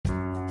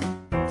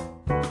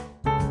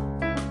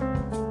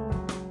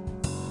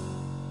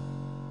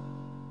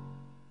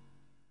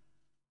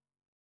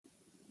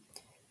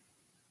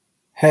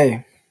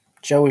Hey,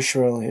 Joey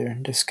Sherrill here,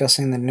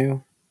 discussing the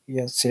new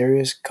yet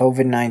serious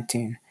COVID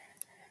 19.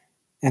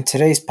 In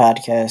today's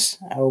podcast,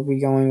 I will be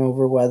going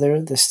over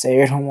whether the stay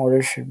at home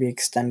order should be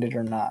extended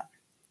or not.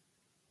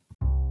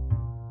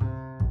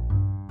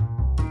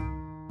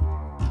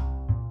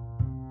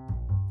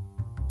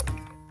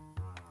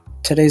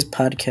 Today's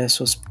podcast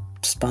was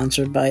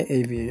sponsored by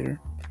Aviator.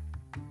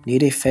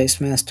 Need a face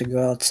mask to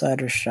go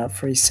outside or shop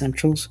for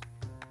essentials?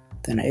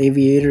 Then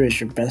Aviator is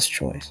your best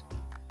choice.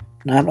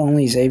 Not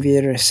only is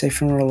Aviator a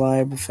safe and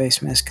reliable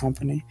face mask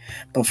company,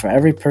 but for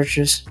every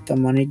purchase, the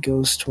money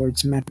goes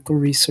towards medical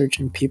research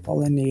and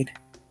people in need.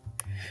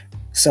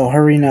 So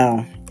hurry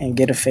now and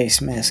get a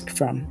face mask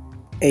from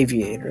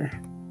Aviator.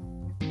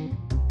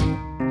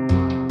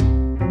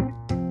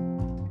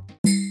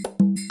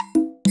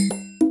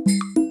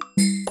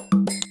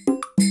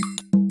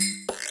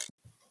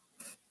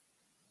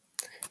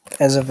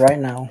 As of right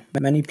now,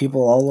 many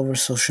people all over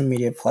social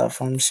media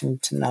platforms seem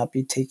to not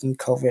be taking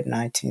COVID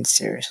 19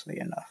 seriously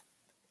enough.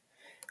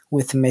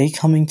 With May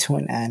coming to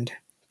an end,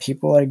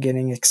 people are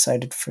getting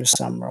excited for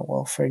summer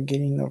while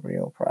forgetting the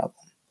real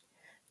problem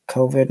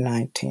COVID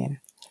 19.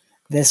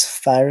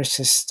 This virus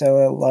is still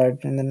at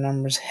large and the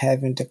numbers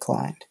haven't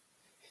declined.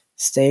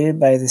 Stated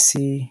by the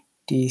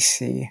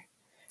CDC,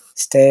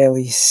 stay at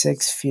least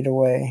 6 feet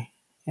away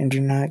and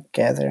do not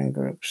gather in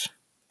groups.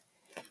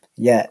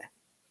 Yet,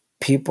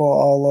 people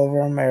all over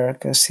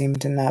America seem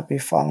to not be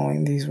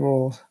following these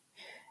rules,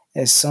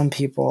 as some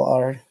people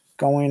are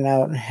going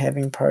out and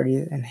having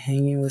parties and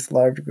hanging with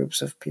large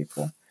groups of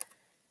people.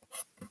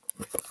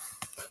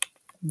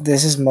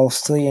 This is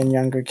mostly in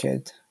younger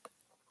kids.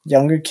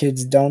 Younger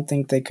kids don't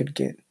think they could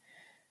get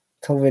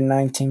COVID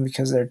 19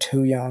 because they're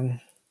too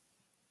young.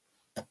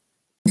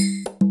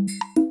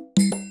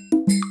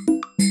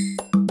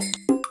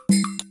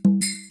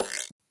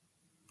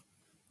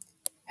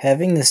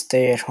 Having the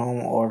stay at home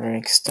order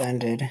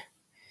extended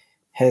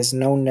has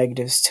no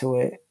negatives to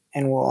it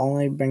and will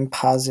only bring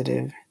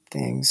positive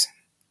things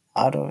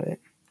out of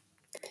it.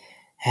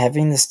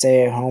 Having the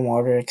stay at home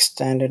order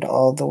extended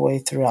all the way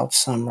throughout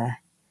summer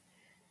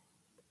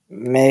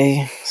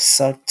may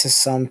suck to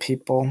some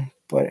people,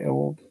 but it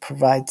will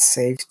provide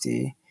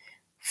safety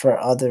for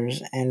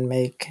others and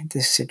make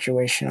this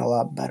situation a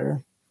lot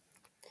better.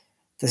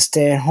 The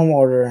stay at home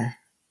order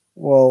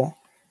will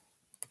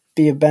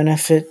be a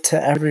benefit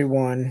to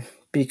everyone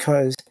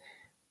because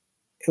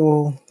it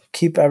will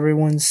keep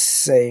everyone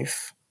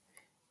safe,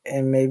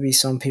 and maybe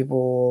some people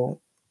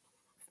will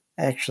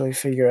actually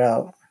figure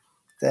out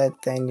that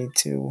they need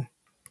to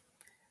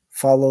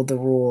follow the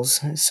rules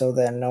so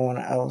that no one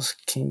else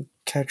can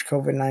catch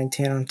COVID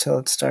 19 until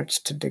it starts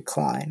to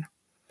decline.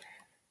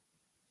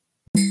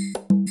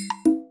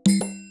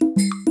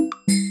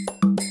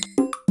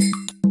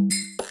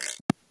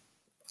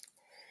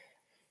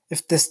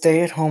 If the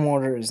stay at home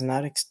order is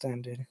not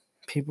extended,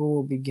 people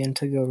will begin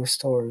to go to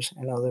stores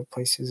and other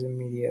places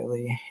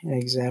immediately. An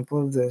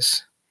example of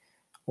this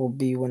will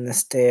be when the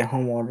stay at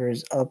home order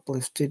is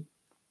uplifted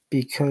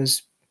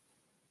because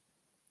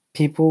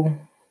people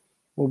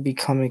will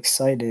become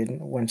excited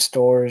when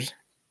stores,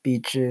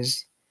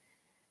 beaches,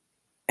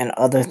 and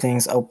other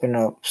things open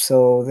up,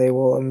 so they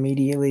will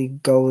immediately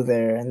go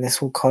there, and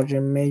this will cause a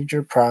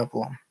major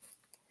problem.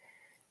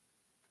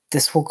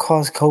 This will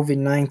cause COVID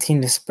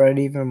 19 to spread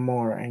even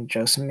more and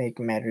just make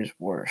matters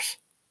worse.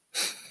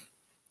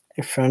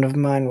 A friend of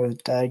mine was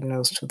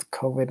diagnosed with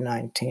COVID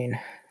 19,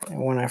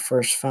 and when I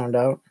first found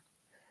out,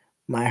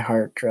 my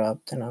heart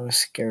dropped and I was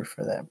scared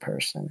for that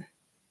person.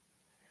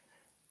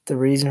 The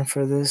reason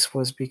for this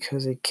was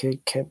because a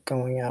kid kept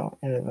going out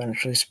and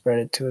eventually spread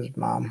it to his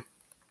mom.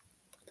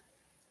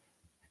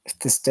 If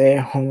the stay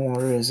at home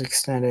order is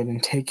extended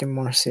and taken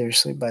more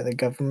seriously by the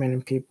government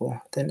and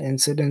people, then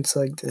incidents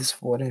like this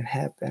wouldn't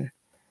happen.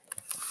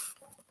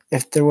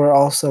 If there were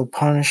also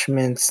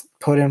punishments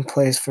put in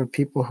place for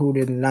people who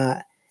did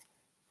not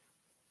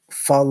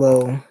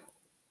follow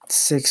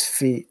 6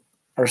 feet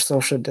or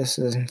social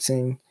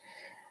distancing,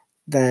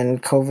 then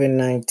COVID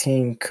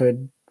 19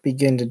 could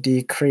begin to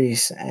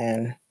decrease,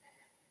 and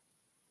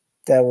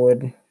that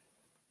would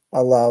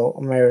allow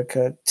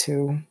America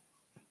to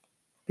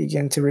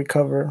begin to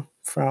recover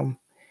from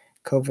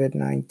COVID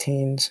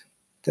 19's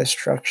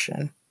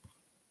destruction.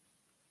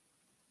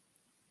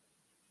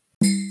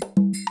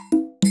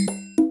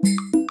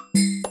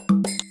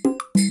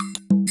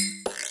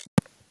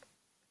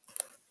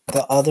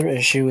 The other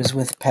issue is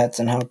with pets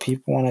and how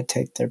people want to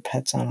take their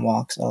pets on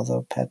walks,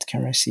 although pets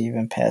can receive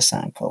and pass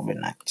on COVID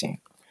 19.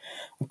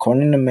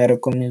 According to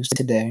medical news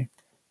today,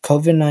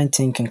 COVID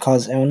 19 can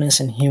cause illness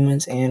in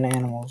humans and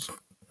animals,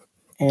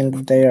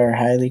 and they are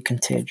highly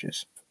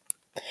contagious.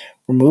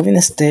 Removing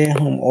the stay at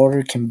home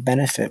order can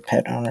benefit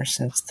pet owners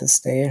since the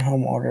stay at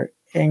home order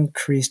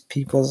increased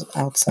people's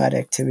outside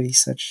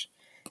activities such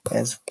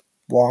as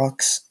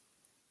walks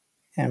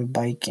and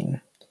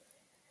biking.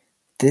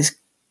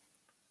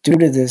 Due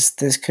to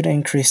this could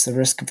increase the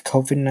risk of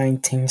COVID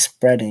 19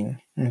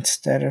 spreading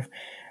instead of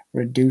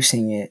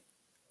reducing it.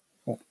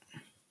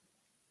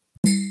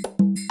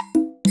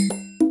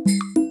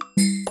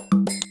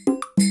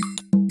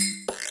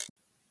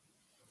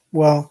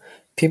 Well,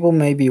 people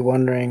may be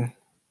wondering,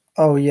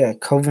 oh, yeah,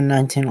 COVID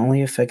 19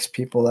 only affects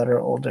people that are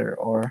older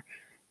or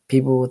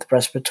people with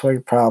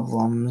respiratory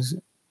problems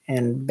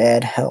and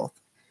bad health.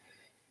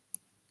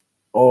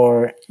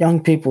 Or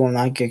young people will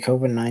not get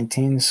COVID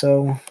 19,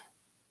 so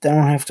they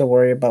don't have to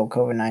worry about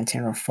COVID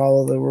 19 or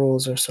follow the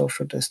rules or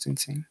social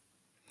distancing.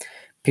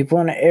 People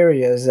in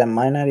areas that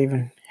might not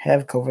even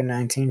have COVID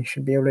 19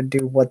 should be able to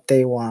do what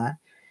they want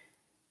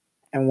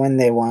and when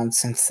they want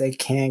since they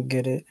can't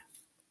get it.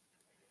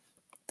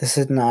 This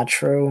is not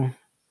true.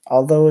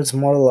 Although it's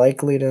more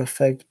likely to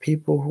affect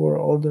people who are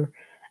older,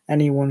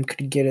 anyone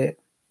could get it.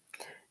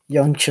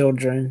 Young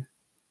children,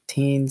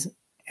 teens,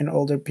 and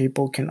older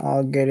people can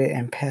all get it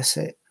and pass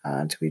it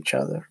on to each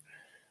other.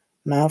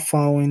 Not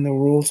following the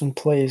rules in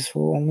place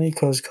will only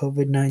cause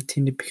COVID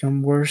 19 to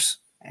become worse,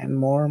 and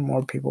more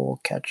people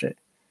will catch it.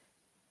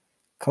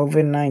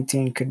 COVID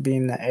 19 could be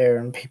in the air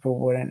and people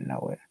wouldn't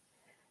know it.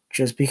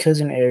 Just because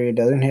an area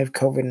doesn't have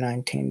COVID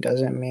 19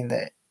 doesn't mean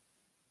that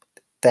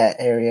that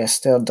area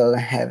still doesn't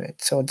have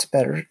it, so it's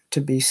better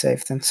to be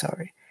safe than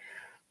sorry.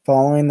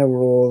 Following the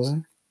rules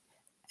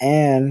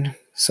and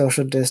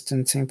social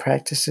distancing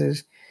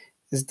practices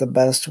is the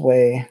best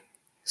way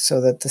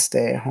so that the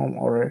stay at home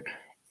order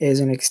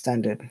isn't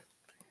extended.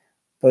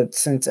 But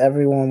since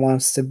everyone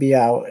wants to be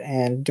out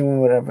and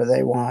doing whatever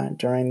they want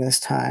during this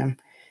time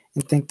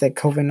and think that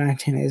COVID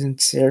 19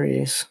 isn't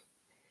serious,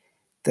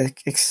 the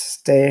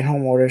stay at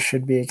home order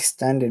should be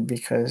extended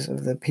because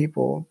of the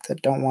people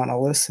that don't want to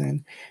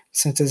listen,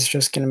 since it's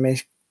just going to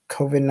make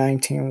COVID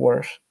 19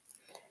 worse.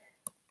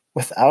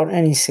 Without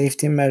any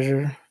safety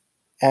measure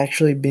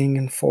actually being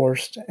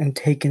enforced and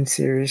taken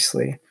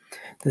seriously,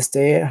 the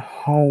stay at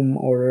home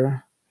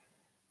order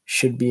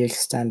should be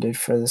extended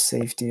for the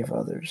safety of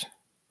others.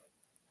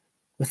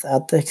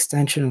 Without the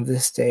extension of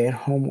this stay at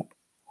home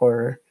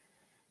order,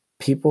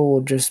 people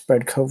will just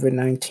spread COVID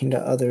 19 to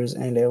others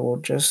and it will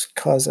just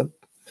cause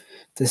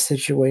the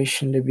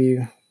situation to be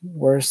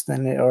worse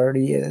than it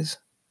already is.